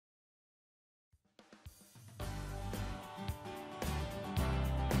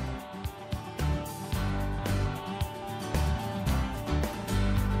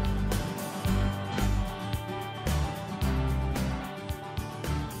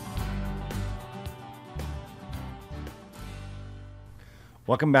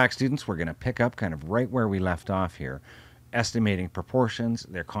Welcome back, students. We're going to pick up kind of right where we left off here, estimating proportions,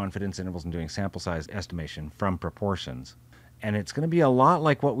 their confidence intervals, and doing sample size estimation from proportions. And it's going to be a lot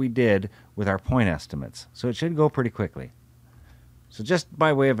like what we did with our point estimates, so it should go pretty quickly. So just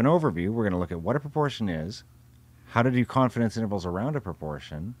by way of an overview, we're going to look at what a proportion is, how to do confidence intervals around a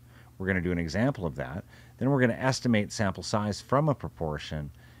proportion. We're going to do an example of that. Then we're going to estimate sample size from a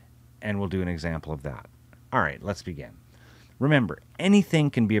proportion, and we'll do an example of that. All right, let's begin. Remember,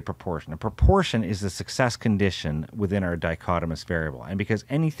 anything can be a proportion. A proportion is the success condition within our dichotomous variable. And because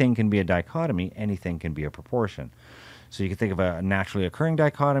anything can be a dichotomy, anything can be a proportion. So you can think of a naturally occurring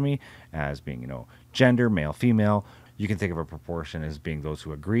dichotomy as being, gender, male, female. You can think of a proportion as being those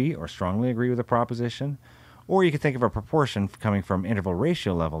who agree or strongly agree with a proposition. Or you can think of a proportion coming from interval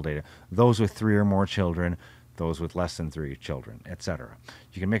ratio level data, those with 3 or more children, those with less than 3 children, etc.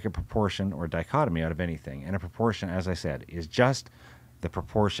 You can make a proportion or dichotomy out of anything. And a proportion, as I said, is just the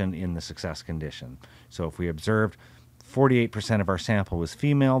proportion in the success condition. So if we observed 48% of our sample was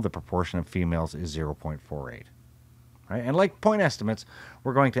female, the proportion of females is 0.48. Right? And like point estimates,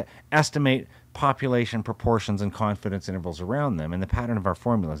 we're going to estimate population proportions and confidence intervals around them, and the pattern of our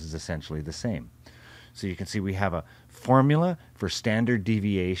formulas is essentially the same. So you can see we have a formula for standard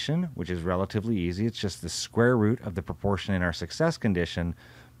deviation, which is relatively easy. It's just the square root of the proportion in our success condition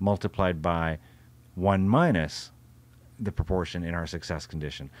multiplied by 1 minus the proportion in our success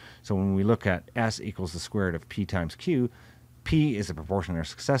condition. So when we look at S equals the square root of P times Q, P is the proportion in our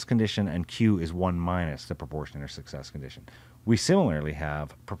success condition, and Q is 1 minus the proportion in our success condition. We similarly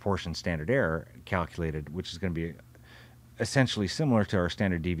have proportion standard error calculated, which is going to be essentially similar to our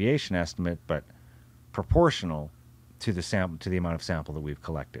standard deviation estimate, but proportional to the amount of sample that we've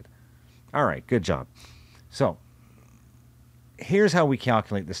collected. All right, good job. So here's how we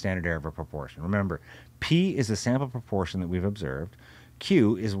calculate the standard error of a proportion. Remember, P is the sample proportion that we've observed.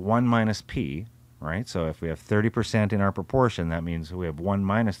 Q is 1 minus P, right? So if we have 30% in our proportion, that means we have 1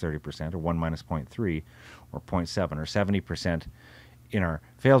 minus 30%, or 1 minus 0.3, or 0.7, or 70% in our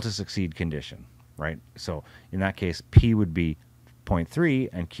fail to succeed condition, right? So in that case, P would be 0.3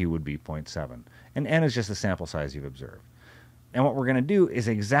 and Q would be 0.7. And N is just the sample size you've observed. And what we're going to do is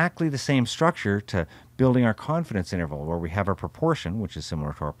exactly the same structure to building our confidence interval, where we have our proportion, which is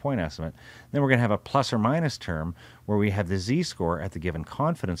similar to our point estimate. Then we're going to have a plus or minus term where we have the z-score at the given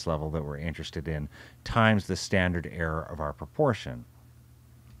confidence level that we're interested in times the standard error of our proportion.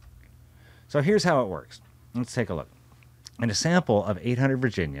 So here's how it works. Let's take a look. In a sample of 800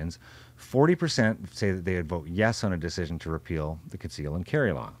 Virginians, 40% say that they would vote yes on a decision to repeal the conceal and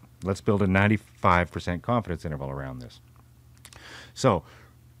carry law. Let's build a 95% confidence interval around this. So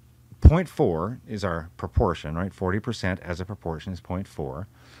 0.4 is our proportion, right? 40% as a proportion is 0.4.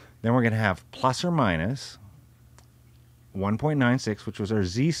 Then we're going to have plus or minus 1.96, which was our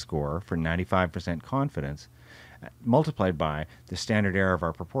z-score for 95% confidence, multiplied by the standard error of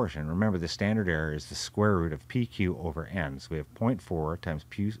our proportion. Remember, the standard error is the square root of PQ over N. So we have 0.4 times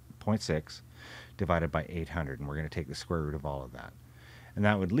 0.6 divided by 800, and we're going to take the square root of all of that. And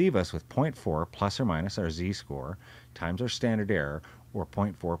that would leave us with 0.4 plus or minus our z-score times our standard error, or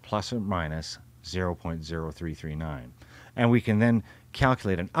 0.4 plus or minus 0.0339. And we can then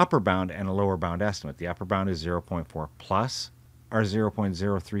calculate an upper bound and a lower bound estimate. The upper bound is 0.4 plus our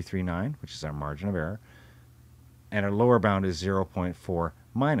 0.0339, which is our margin of error, and our lower bound is 0.4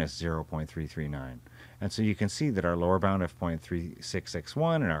 minus 0.339. And so you can see that our lower bound of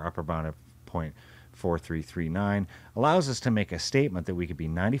 0.3661 and our upper bound of 0.4339 allows us to make a statement that we could be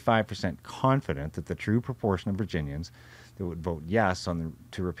 95% confident that the true proportion of Virginians that would vote yes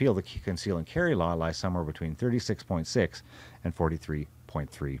to repeal the conceal and carry law lies somewhere between 36.6 and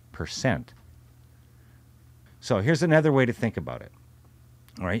 43.3%. So here's another way to think about it.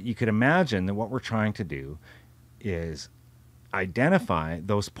 All right, you could imagine that what we're trying to do is identify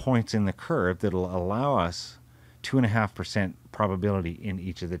those points in the curve that will allow us 2.5% probability in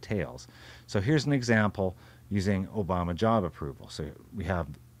each of the tails. So here's an example using Obama job approval. So we have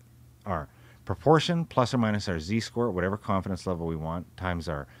our proportion plus or minus our z-score, whatever confidence level we want, times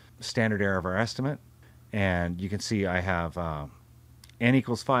our standard error of our estimate. And you can see I have N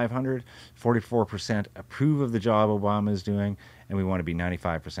equals 500, 44% approve of the job Obama is doing, and we want to be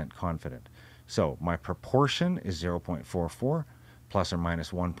 95% confident. So my proportion is 0.44 plus or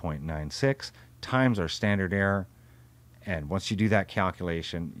minus 1.96 times our standard error. And once you do that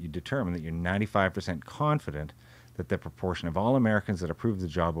calculation, you determine that you're 95% confident that the proportion of all Americans that approve the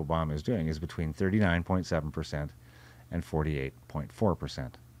job Obama is doing is between 39.7% and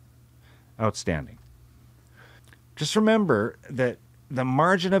 48.4%. Outstanding. Just remember that the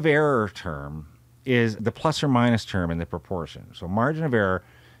margin of error term is the plus or minus term in the proportion. So margin of error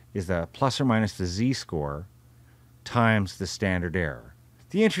is the plus or minus the z-score times the standard error.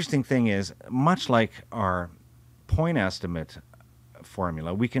 The interesting thing is, much like our point estimate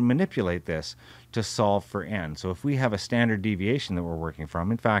formula, we can manipulate this to solve for n. So if we have a standard deviation that we're working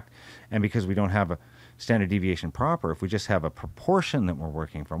from, in fact, and because we don't have a standard deviation proper, if we just have a proportion that we're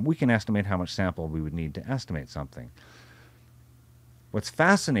working from, we can estimate how much sample we would need to estimate something. What's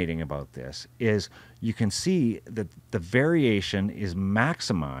fascinating about this is you can see that the variation is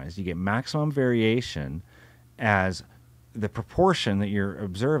maximized. You get maximum variation as the proportion that you're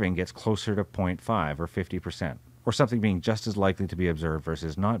observing gets closer to 0.5 or 50%, or something being just as likely to be observed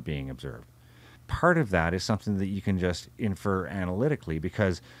versus not being observed. Part of that is something that you can just infer analytically,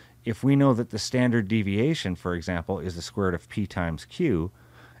 because if we know that the standard deviation, for example, is the square root of p times q,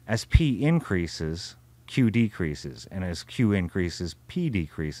 as p increases, q decreases, and as q increases, p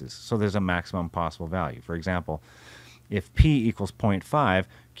decreases. So there's a maximum possible value. For example, if p equals 0.5,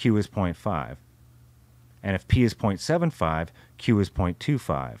 q is 0.5. And if p is 0.75, q is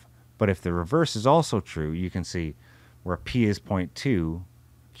 0.25. But if the reverse is also true, you can see where p is 0.2,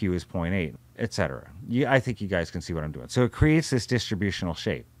 q is 0.8, etc. I think you guys can see what I'm doing. So it creates this distributional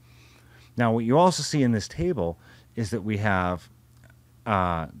shape. Now, what you also see in this table is that we have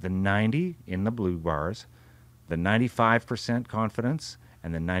the 90 in the blue bars, the 95% confidence,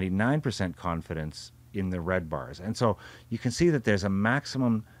 and the 99% confidence in the red bars. And so you can see that there's a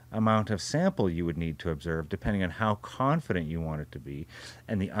maximum amount of sample you would need to observe depending on how confident you want it to be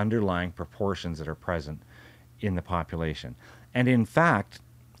and the underlying proportions that are present in the population. And in fact,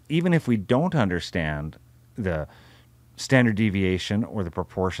 even if we don't understand the standard deviation or the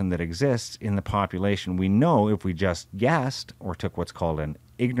proportion that exists in the population, we know if we just guessed or took what's called an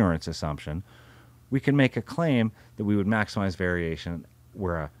ignorance assumption, we can make a claim that we would maximize variation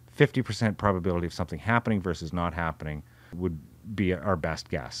where a 50% probability of something happening versus not happening would be our best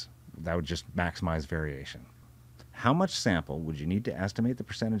guess. That would just maximize variation. How much sample would you need to estimate the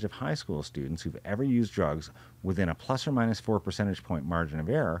percentage of high school students who've ever used drugs within a plus or minus 4 percentage point margin of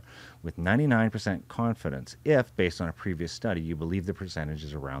error with 99% confidence if, based on a previous study, you believe the percentage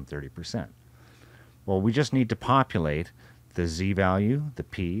is around 30%? Well, we just need to populate the z-value, the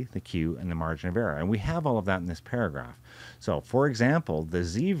p, the q, and the margin of error. And we have all of that in this paragraph. So, for example, the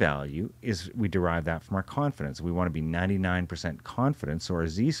z-value we derive that from our confidence. We want to be 99% confident, so our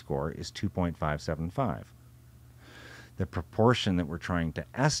z-score is 2.575. The proportion that we're trying to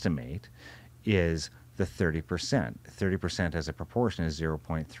estimate is the 30%. 30% as a proportion is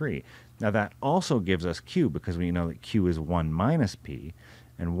 0.3. Now that also gives us q, because we know that q is 1 minus p,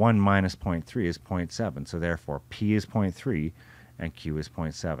 and 1 minus 0.3 is 0.7. So therefore p is 0.3 and q is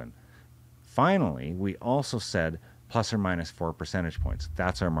 0.7. Finally, we also said plus or minus 4 percentage points.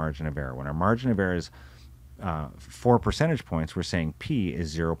 That's our margin of error. When our margin of error is 4 percentage points, we're saying p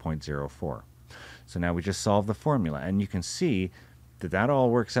is 0.04. So now we just solve the formula, and you can see that that all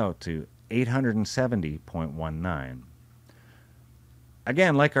works out to 870.19.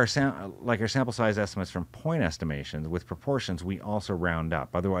 Again, like our sample size estimates from point estimations, with proportions, we also round up.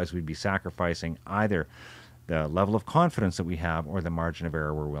 Otherwise, we'd be sacrificing either the level of confidence that we have or the margin of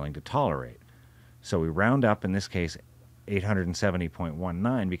error we're willing to tolerate. So we round up, in this case,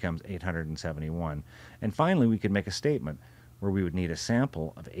 870.19 becomes 871. And finally, we could make a statement where we would need a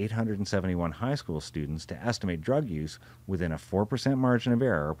sample of 871 high school students to estimate drug use within a 4% margin of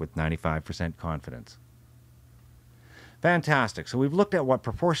error with 95% confidence. Fantastic. So we've looked at what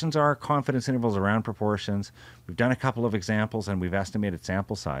proportions are, confidence intervals around proportions. We've done a couple of examples, and we've estimated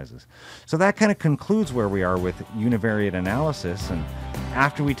sample sizes. So that kind of concludes where we are with univariate analysis. And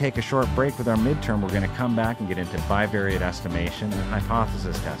after we take a short break with our midterm, we're going to come back and get into bivariate estimation and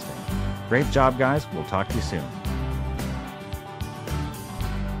hypothesis testing. Great job, guys. We'll talk to you soon.